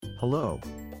Hello.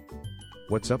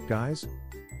 What's up, guys?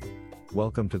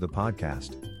 Welcome to the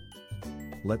podcast.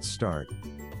 Let's start.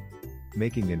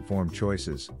 Making informed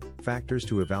choices, factors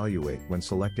to evaluate when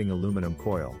selecting aluminum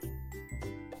coil.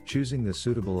 Choosing the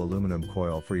suitable aluminum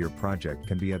coil for your project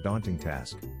can be a daunting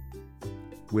task.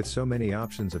 With so many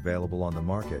options available on the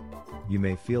market, you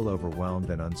may feel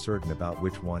overwhelmed and uncertain about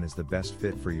which one is the best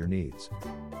fit for your needs.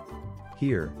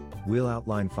 Here, we'll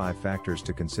outline 5 factors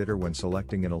to consider when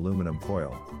selecting an aluminum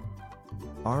coil.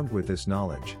 Armed with this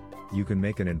knowledge, you can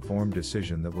make an informed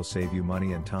decision that will save you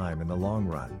money and time in the long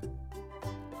run.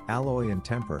 Alloy and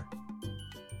temper.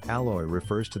 Alloy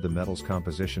refers to the metal's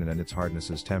composition and its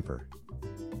hardness's temper.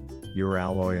 Your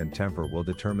alloy and temper will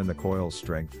determine the coil's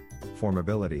strength,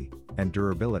 formability, and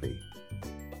durability.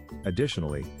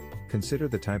 Additionally, consider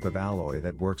the type of alloy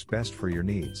that works best for your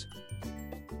needs.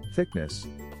 Thickness.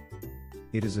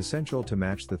 It is essential to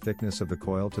match the thickness of the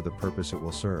coil to the purpose it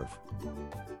will serve.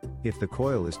 If the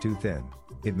coil is too thin,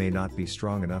 it may not be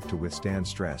strong enough to withstand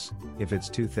stress. If it's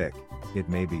too thick, it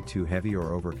may be too heavy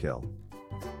or overkill.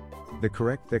 The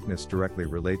correct thickness directly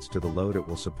relates to the load it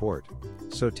will support,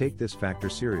 so take this factor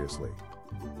seriously.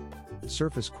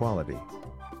 Surface quality.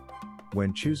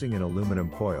 When choosing an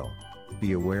aluminum coil,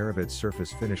 be aware of its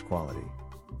surface finish quality.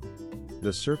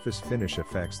 The surface finish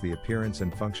affects the appearance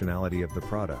and functionality of the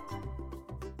product.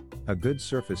 A good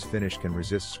surface finish can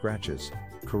resist scratches,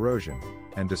 corrosion,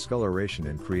 and discoloration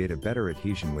and create a better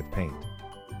adhesion with paint.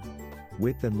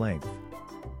 Width and length.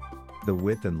 The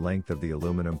width and length of the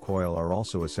aluminum coil are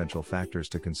also essential factors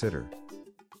to consider.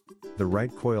 The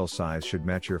right coil size should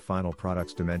match your final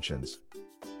product's dimensions.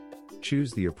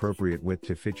 Choose the appropriate width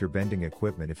to fit your bending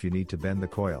equipment if you need to bend the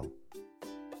coil.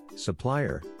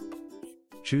 Supplier.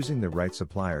 Choosing the right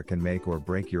supplier can make or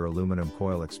break your aluminum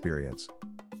coil experience.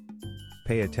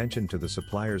 Pay attention to the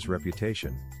supplier's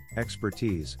reputation,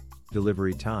 expertise,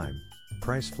 delivery time,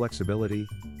 price flexibility,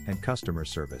 and customer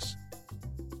service.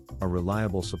 A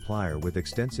reliable supplier with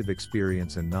extensive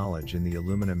experience and knowledge in the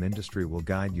aluminum industry will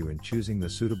guide you in choosing the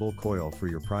suitable coil for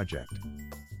your project.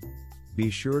 Be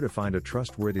sure to find a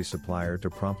trustworthy supplier to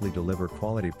promptly deliver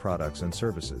quality products and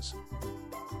services.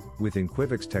 With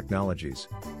Equivix Technologies,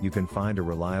 you can find a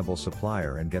reliable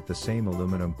supplier and get the same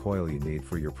aluminum coil you need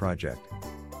for your project.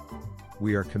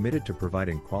 We are committed to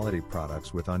providing quality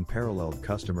products with unparalleled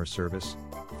customer service,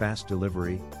 fast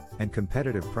delivery, and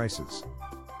competitive prices.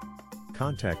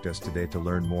 Contact us today to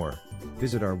learn more.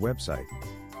 Visit our website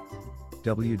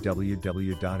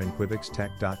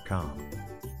www.equivixtech.com.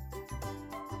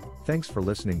 Thanks for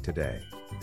listening today.